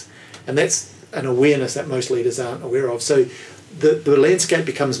 years, and that's an awareness that most leaders aren't aware of. So the landscape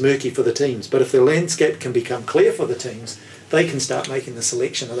becomes murky for the teams, but if the landscape can become clear for the teams, they can start making the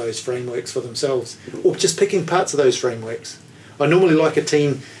selection of those frameworks for themselves, or just picking parts of those frameworks. I normally like a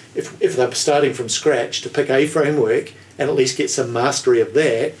team, if they're starting from scratch, to pick a framework and at least get some mastery of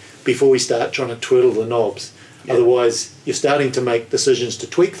that before we start trying to twiddle the knobs. Yeah. Otherwise, you're starting to make decisions to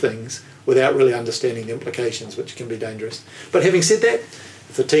tweak things without really understanding the implications, which can be dangerous. But having said that,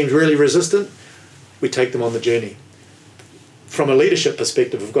 if the team's really resistant, we take them on the journey. From a leadership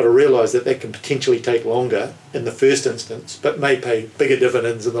perspective, we've got to realise that can potentially take longer in the first instance, but may pay bigger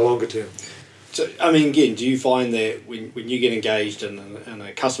dividends in the longer term. So, I mean, again, do you find that when you get engaged in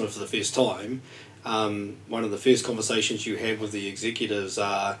a customer for the first time, one of the first conversations you have with the executives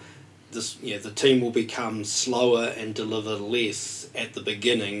are the team will become slower and deliver less at the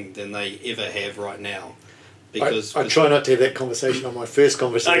beginning than they ever have right now? Because I try not to have that conversation on my first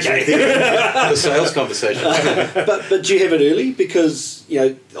conversation. Okay. The sales conversation. But do you have it early? Because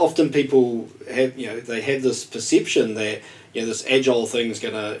often people have they have this perception that this agile thing's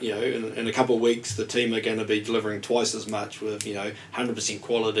gonna in a couple of weeks the team are going to be delivering twice as much with 100%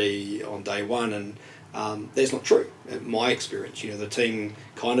 quality on day one, and that's not true. In my experience, the team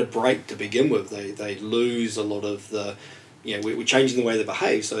kind of break to begin with. They lose a lot of the we're changing the way they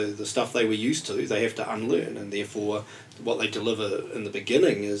behave. So the stuff they were used to, they have to unlearn, and therefore what they deliver in the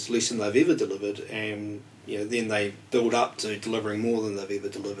beginning is less than they've ever delivered, and then they build up to delivering more than they've ever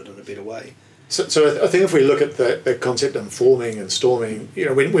delivered in a better way. So I think if we look at the concept of forming and storming,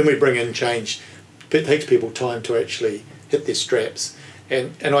 when we bring in change, it takes people time to actually hit their straps.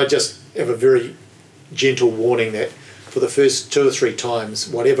 And I just have a very gentle warning that for the first 2 or 3 times,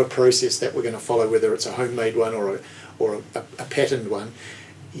 whatever process that we're going to follow, whether it's a homemade one or a patterned one,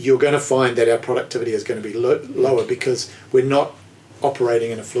 you're going to find that our productivity is going to be lower because we're not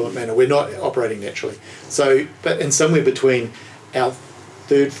operating in a fluent manner. We're not operating naturally. So, but in somewhere between our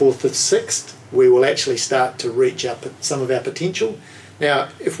 3rd, 4th, 5th, 6th, we will actually start to reach some of our potential. Now,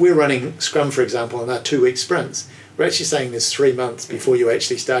 if we're running Scrum, for example, and they're 2-week sprints, we're actually saying there's 3 months before you're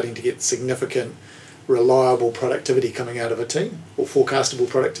actually starting to get significant, reliable productivity coming out of a team, or forecastable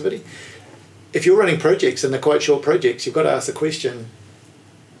productivity. If you're running projects and they're quite short projects, you've got to ask the question,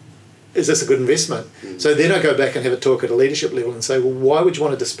 is this a good investment? So then I go back and have a talk at a leadership level and say, well, why would you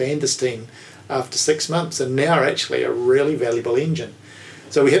want to disband this team after 6 months? And now are actually a really valuable engine.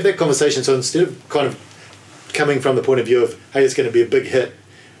 So we have that conversation. So instead of kind of coming from the point of view of, hey, it's going to be a big hit,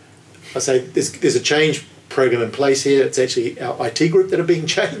 I say there's a change program in place here. It's actually our IT group that are being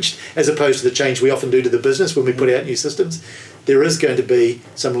changed, as opposed to the change we often do to the business when we put out new systems. There is going to be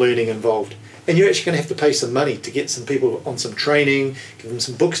some learning involved. And you're actually going to have to pay some money to get some people on some training, give them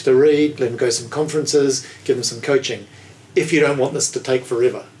some books to read, let them go to some conferences, give them some coaching, if you don't want this to take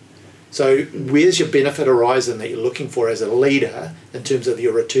forever. So where's your benefit horizon that you're looking for as a leader in terms of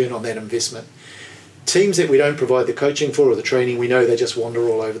your return on that investment? Teams that we don't provide the coaching for or the training, we know they just wander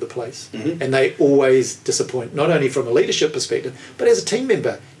all over the place. Mm-hmm. And they always disappoint, not only from a leadership perspective, but as a team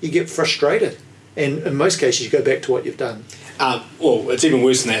member, you get frustrated. And in most cases, you go back to what you've done. Well, it's even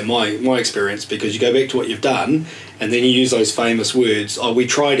worse than that in my experience, because you go back to what you've done and then you use those famous words, we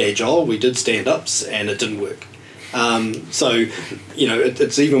tried Agile, we did stand-ups, and it didn't work. So,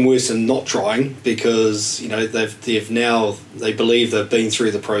 it's even worse than not trying, because, they believe they've been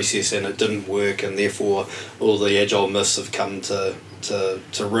through the process and it didn't work, and therefore all the Agile myths have come to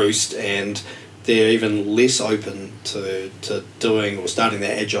roost, and they're even less open to doing or starting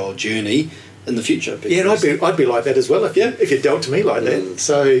that Agile journey in the future. Yeah, and I'd be like that as well if you dealt to me like that.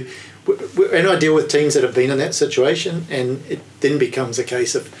 So, and I deal with teams that have been in that situation, and it then becomes a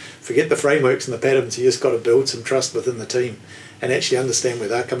case of forget the frameworks and the patterns. You just got to build some trust within the team and actually understand where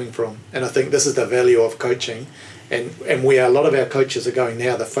they're coming from. And I think this is the value of coaching, and where a lot of our coaches are going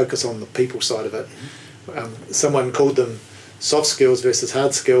now, they focus on the people side of it. Someone called them soft skills versus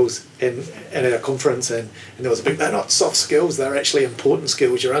hard skills at our conference, and there was a big, they're not soft skills, they're actually important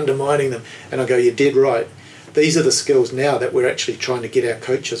skills, you're undermining them. And I go, you're dead right. These are the skills now that we're actually trying to get our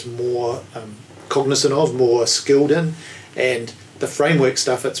coaches more cognizant of, more skilled in, and the framework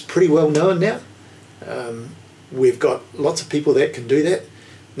stuff, it's pretty well known now. We've got lots of people that can do that.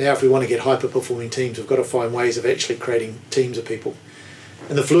 Now if we want to get hyper-performing teams, we've got to find ways of actually creating teams of people.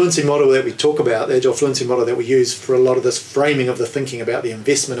 And the fluency model that we talk about, the Agile fluency model that we use for a lot of this framing of the thinking about the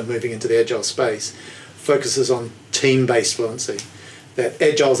investment of moving into the Agile space, focuses on team-based fluency. That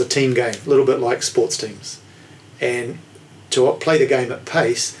Agile is a team game, a little bit like sports teams. And to play the game at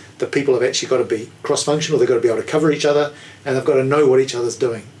pace, the people have actually got to be cross-functional, they've got to be able to cover each other, and they've got to know what each other's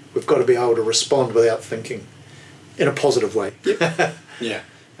doing. We've got to be able to respond without thinking in a positive way. Yep. Yeah,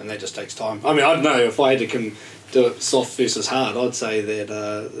 and that just takes time. I mean, I don't know, if I had to do it soft versus hard, I'd say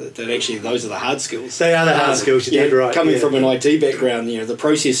that actually those are the hard skills. They are the hard skills, you're dead right. Coming from an IT background, the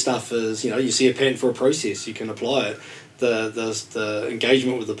process stuff is, you see a pattern for a process, you can apply it. The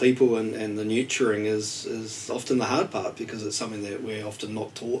engagement with the people and the nurturing is often the hard part, because it's something that we're often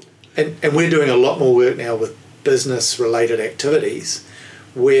not taught. And we're doing a lot more work now with business-related activities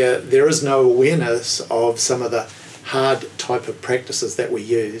where there is no awareness of some of the hard type of practices that we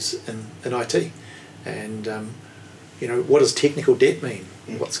use in IT. And, what does technical debt mean?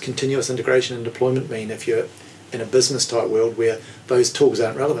 What's continuous integration and deployment mean if you're in a business-type world where those tools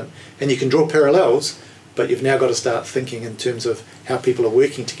aren't relevant? And you can draw parallels, but you've now got to start thinking in terms of how people are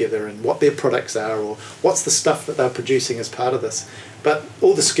working together and what their products are, or what's the stuff that they're producing as part of this. But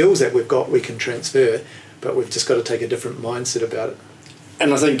all the skills that we've got, we can transfer, but we've just got to take a different mindset about it.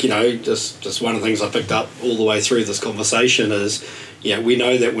 And I think, just one of the things I picked up all the way through this conversation is, we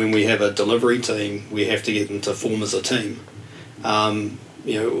know that when we have a delivery team, we have to get them to form as a team.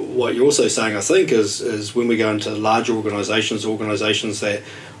 What you're also saying, I think, is when we go into larger organisations that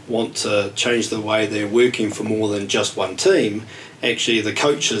want to change the way they're working for more than just one team, actually the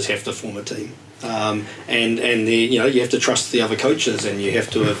coaches have to form a team. And you have to trust the other coaches, and you have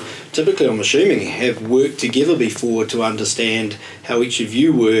to have, typically I'm assuming, have worked together before to understand how each of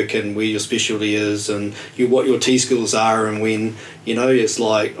you work and where your specialty is and what your T skills are, and when it's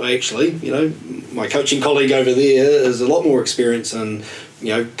like, actually, my coaching colleague over there is a lot more experienced in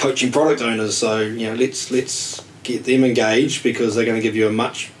coaching product owners, so let's get them engaged because they're going to give you a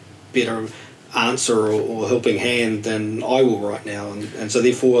much better answer or helping hand than I will right now, and so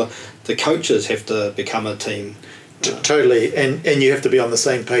therefore the coaches have to become a team. Totally, and you have to be on the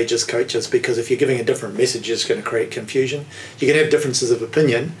same page as coaches, because if you're giving a different message, it's going to create confusion. You can have differences of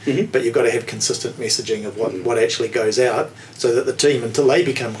opinion, but you've got to have consistent messaging of what actually goes out, so that the team, until they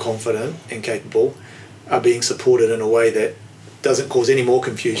become confident and capable, are being supported in a way that doesn't cause any more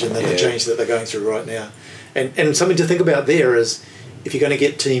confusion than the change that they're going through right now. And something to think about there is, if you're going to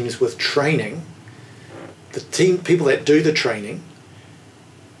get teams with training, the people that do the training,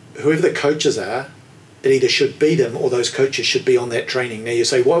 whoever the coaches are, it either should be them or those coaches should be on that training. Now you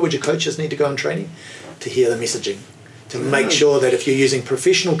say, why would your coaches need to go on training? To hear the messaging. To make sure that if you're using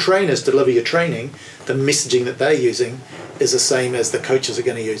professional trainers to deliver your training, the messaging that they're using is the same as the coaches are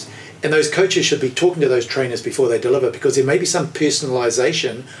going to use. And those coaches should be talking to those trainers before they deliver, because there may be some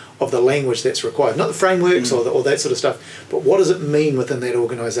personalisation of the language that's required. Not the frameworks or that sort of stuff, but what does it mean within that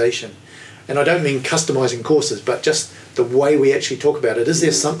organisation? And I don't mean customising courses, but just the way we actually talk about it. Is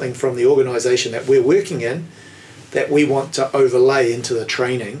there something from the organisation that we're working in that we want to overlay into the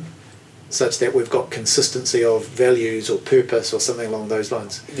training, such that we've got consistency of values or purpose or something along those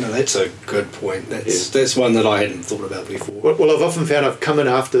lines? No, that's a good point. That's one that I hadn't thought about before. Well, I've often found I've come in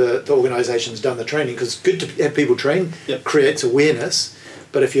after the organisation's done the training, because it's good to have people train, creates awareness,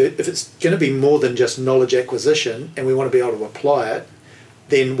 but if it's going to be more than just knowledge acquisition and we want to be able to apply it,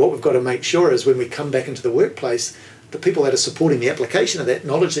 then what we've got to make sure is when we come back into the workplace, the people that are supporting the application of that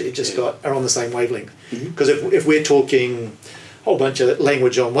knowledge that you've just got are on the same wavelength. Because if we're talking a whole bunch of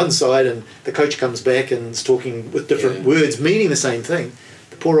language on one side and the coach comes back and is talking with different words meaning the same thing,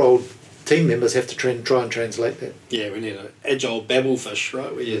 the poor old team members have to try and translate that. Yeah, we need an agile babblefish,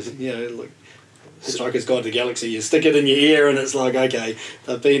 right? Where like Striker's Guide to the Galaxy, you stick it in your ear and it's like, okay,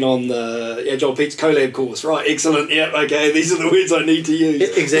 I've been on the Agile Pete's Collab course, right, excellent, yeah, okay, these are the words I need to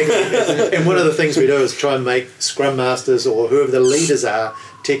use. Exactly. And one of the things we do is try and make Scrum Masters or whoever the leaders are,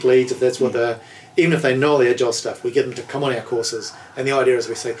 tech leads, if that's what they're, even if they know the Agile stuff, we get them to come on our courses. And the idea is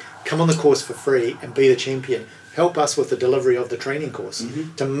we say, come on the course for free and be the champion. Help us with the delivery of the training course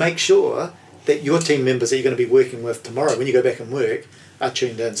to make sure that your team members that you're going to be working with tomorrow, when you go back and work, are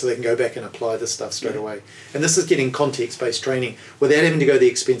tuned in, so they can go back and apply this stuff straight away. And this is getting context-based training without having to go the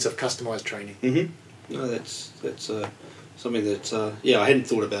expense of customised training. No, that's something that I hadn't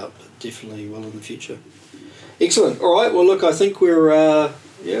thought about, but definitely well in the future. Excellent. All right. Well, look, I think we're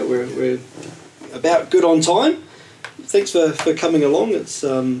about good on time. Thanks for coming along. It's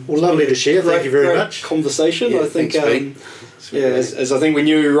lovely to share. Thank you very much. Conversation. Yeah, I think. Thanks, as I think we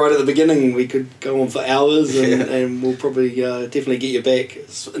knew right at the beginning, we could go on for hours, and we'll probably definitely get you back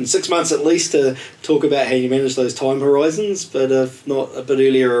in 6 months at least to talk about how you manage those time horizons. But if not, a bit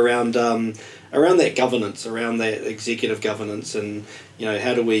earlier around that governance, around that executive governance, and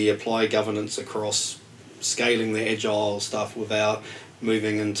how do we apply governance across scaling the agile stuff without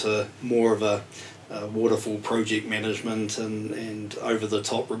moving into more of a waterfall project management and over the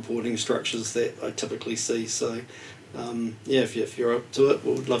top reporting structures that I typically see. So. If you're up to it,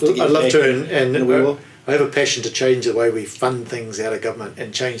 we'd love to get I'd love back to, and we will. I have a passion to change the way we fund things out of government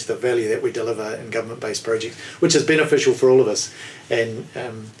and change the value that we deliver in government-based projects, which is beneficial for all of us. And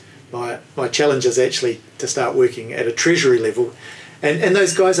my challenge is actually to start working at a treasury level, and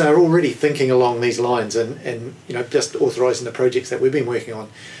those guys are already thinking along these lines, and just authorising the projects that we've been working on.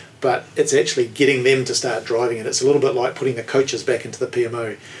 But it's actually getting them to start driving it. It's a little bit like putting the coaches back into the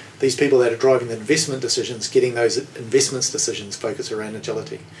PMO. These people that are driving the investment decisions, getting those investments decisions focused around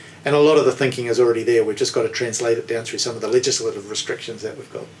agility. And a lot of the thinking is already there. We've just got to translate it down through some of the legislative restrictions that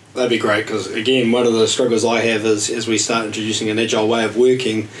we've got. That'd be great, because again, one of the struggles I have is as we start introducing an agile way of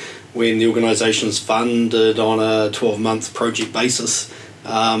working, when the organisation's funded on a 12-month project basis,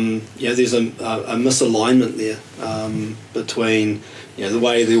 there's a misalignment there between the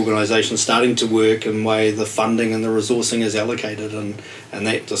way the organisation is starting to work and the way the funding and the resourcing is allocated, and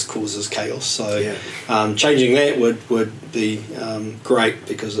that just causes chaos. So changing that would be great,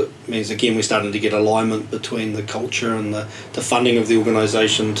 because it means, again, we're starting to get alignment between the culture and the funding of the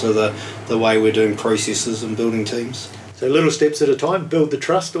organisation to the way we're doing processes and building teams. So little steps at a time, build the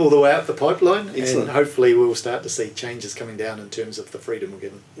trust all the way up the pipeline. Excellent. And hopefully we'll start to see changes coming down in terms of the freedom we're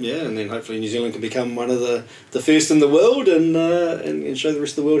given. Yeah, and then hopefully New Zealand can become one of the first in the world and show the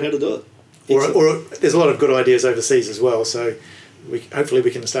rest of the world how to do it. Or there's a lot of good ideas overseas as well, so hopefully we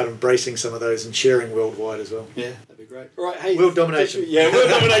can start embracing some of those and sharing worldwide as well. Yeah, that'd be great. All right, hey, world domination. Yeah, world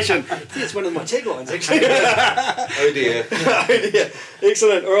domination. I think it's one of my taglines, actually. Oh dear. Oh dear.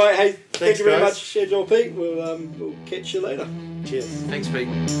 Excellent. All right, hey, thank you very guys. much, Agile Pete. We'll catch you later. Cheers. Thanks, Pete.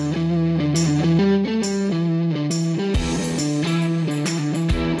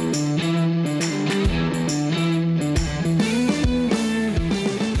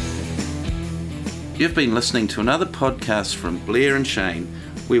 You've been listening to another podcast from Blair and Shane,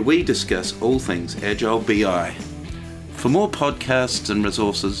 where we discuss all things Agile BI. For more podcasts and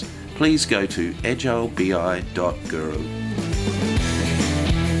resources, please go to agilebi.guru.